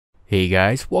Hey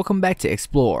guys, welcome back to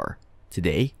Explore.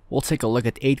 Today, we'll take a look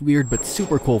at 8 weird but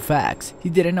super cool facts you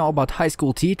didn't know about high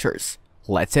school teachers.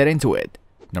 Let's head into it.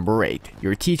 Number 8.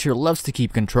 Your teacher loves to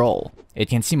keep control. It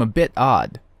can seem a bit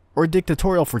odd, or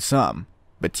dictatorial for some,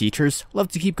 but teachers love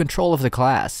to keep control of the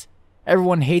class.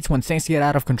 Everyone hates when things get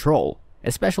out of control,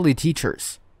 especially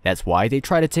teachers. That's why they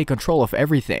try to take control of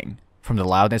everything, from the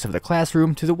loudness of the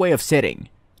classroom to the way of sitting.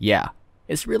 Yeah,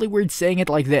 it's really weird saying it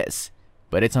like this,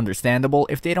 but it's understandable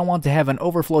if they don't want to have an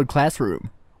overflowed classroom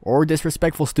or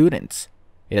disrespectful students.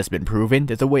 It has been proven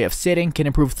that the way of sitting can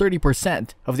improve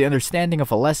 30% of the understanding of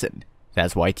a lesson.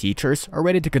 That's why teachers are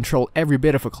ready to control every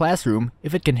bit of a classroom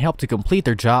if it can help to complete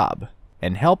their job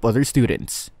and help other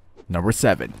students. Number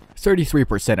 7.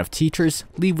 33% of teachers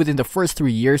leave within the first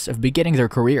 3 years of beginning their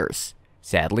careers.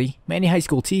 Sadly, many high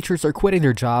school teachers are quitting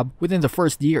their job within the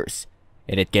first years.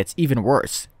 And it gets even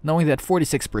worse, knowing that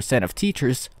 46% of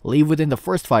teachers leave within the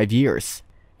first 5 years.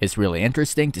 It's really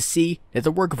interesting to see that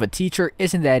the work of a teacher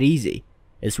isn't that easy.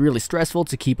 It's really stressful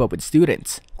to keep up with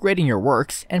students, grading your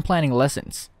works, and planning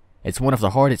lessons. It's one of the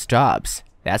hardest jobs.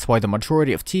 That's why the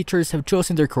majority of teachers have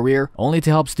chosen their career only to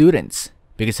help students,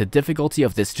 because the difficulty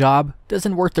of this job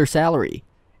doesn't worth their salary.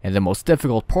 And the most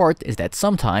difficult part is that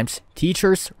sometimes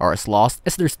teachers are as lost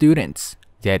as their students.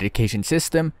 The education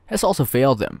system has also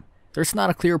failed them. There's not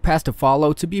a clear path to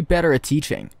follow to be better at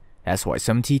teaching. That's why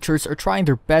some teachers are trying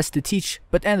their best to teach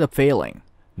but end up failing.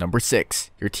 Number 6.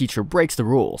 Your teacher breaks the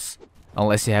rules.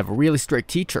 Unless you have a really strict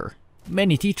teacher,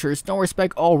 many teachers don't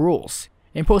respect all rules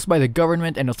imposed by the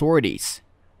government and authorities.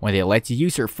 When they let you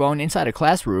use your phone inside a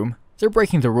classroom, they're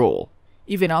breaking the rule.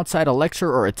 Even outside a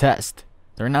lecture or a test,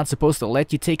 they're not supposed to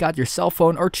let you take out your cell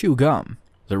phone or chew gum.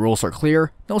 The rules are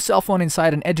clear: no cell phone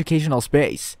inside an educational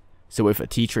space. So if a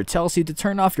teacher tells you to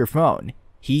turn off your phone,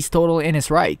 he's totally in his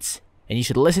rights, and you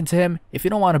should listen to him if you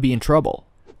don't want to be in trouble.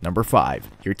 Number 5.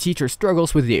 Your teacher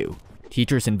struggles with you.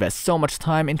 Teachers invest so much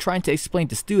time in trying to explain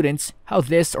to students how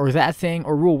this or that thing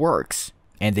or rule works,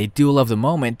 and they do love the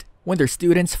moment when their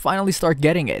students finally start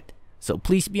getting it. So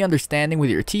please be understanding with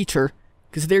your teacher,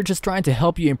 because they're just trying to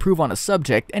help you improve on a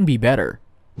subject and be better.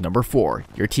 Number 4.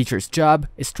 Your teacher's job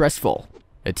is stressful.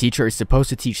 A teacher is supposed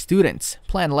to teach students,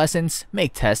 plan lessons,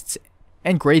 make tests,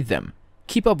 and grade them,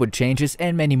 keep up with changes,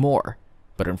 and many more.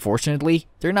 But unfortunately,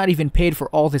 they're not even paid for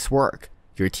all this work.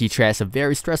 Your teacher has a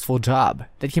very stressful job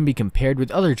that can be compared with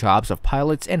other jobs of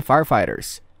pilots and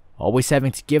firefighters. Always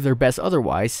having to give their best,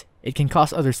 otherwise, it can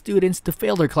cause other students to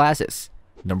fail their classes.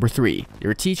 Number 3.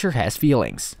 Your teacher has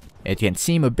feelings. It can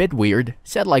seem a bit weird,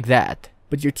 said like that,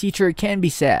 but your teacher can be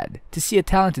sad to see a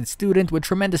talented student with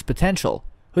tremendous potential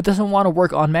who doesn't want to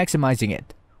work on maximizing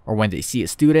it, or when they see a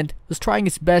student who's trying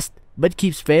his best but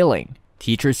keeps failing.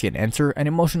 Teachers can enter an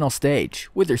emotional stage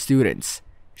with their students,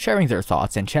 sharing their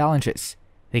thoughts and challenges.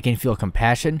 They can feel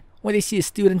compassion when they see a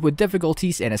student with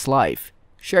difficulties in his life.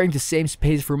 Sharing the same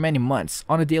space for many months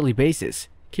on a daily basis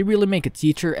can really make a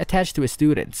teacher attached to his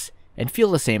students and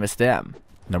feel the same as them.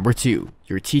 Number 2.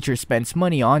 Your teacher spends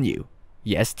money on you.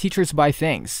 Yes, teachers buy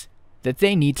things that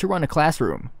they need to run a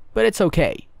classroom, but it's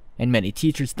okay. And many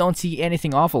teachers don't see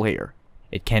anything awful here.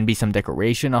 It can be some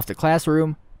decoration of the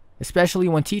classroom, especially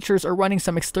when teachers are running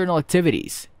some external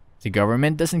activities. The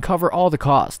government doesn't cover all the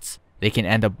costs. They can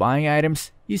end up buying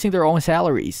items using their own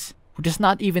salaries, which is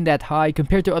not even that high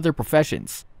compared to other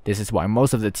professions. This is why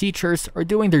most of the teachers are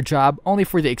doing their job only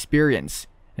for the experience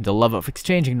and the love of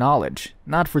exchanging knowledge,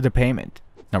 not for the payment.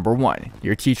 Number 1.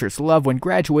 Your teachers love when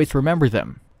graduates remember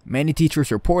them. Many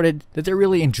teachers reported that they're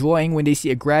really enjoying when they see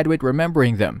a graduate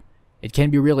remembering them. It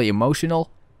can be really emotional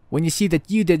when you see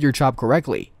that you did your job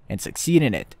correctly and succeed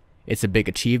in it. It's a big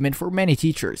achievement for many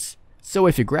teachers. So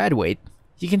if you graduate,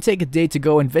 you can take a day to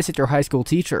go and visit your high school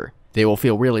teacher. They will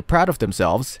feel really proud of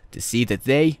themselves to see that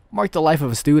they marked the life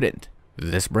of a student.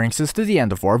 This brings us to the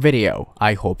end of our video.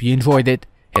 I hope you enjoyed it.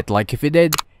 Hit like if you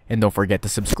did, and don't forget to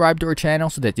subscribe to our channel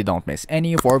so that you don't miss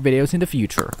any of our videos in the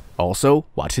future. Also,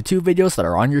 watch the 2 videos that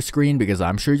are on your screen because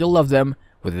I'm sure you'll love them.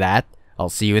 With that, I'll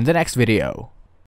see you in the next video.